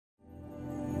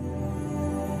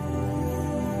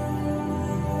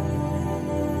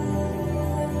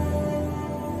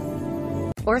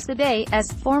Ørsted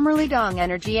A.S., formerly Dong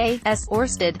Energy A.S.,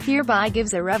 Ørsted, hereby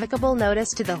gives irrevocable notice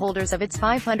to the holders of its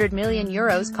 €500 million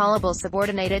Callable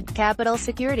Subordinated Capital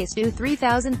Securities due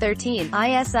 3013,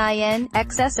 ISIN,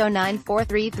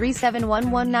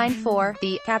 XS0943371194,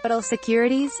 the capital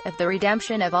securities, of the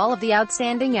redemption of all of the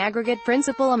outstanding aggregate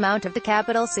principal amount of the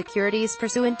capital securities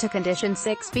pursuant to Condition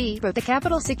 6b of the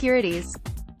capital securities.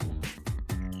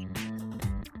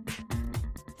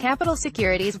 Capital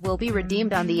securities will be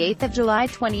redeemed on the 8th of July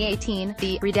 2018,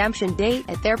 the redemption date,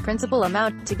 at their principal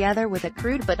amount, together with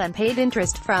accrued but unpaid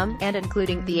interest from, and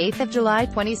including, the 8th of July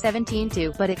 2017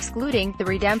 to, but excluding, the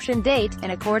redemption date,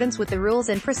 in accordance with the rules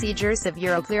and procedures of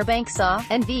Euroclear Bank SA,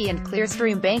 NV and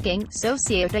Clearstream Banking,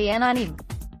 Société Anonyme.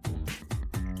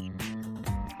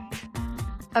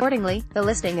 Accordingly, the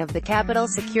listing of the capital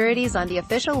securities on the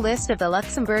official list of the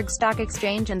Luxembourg Stock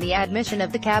Exchange and the admission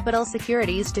of the capital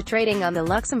securities to trading on the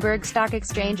Luxembourg Stock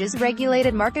Exchange's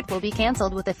regulated market will be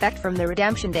cancelled with effect from the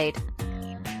redemption date.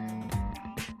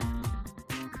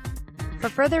 For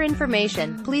further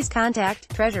information, please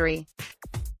contact Treasury.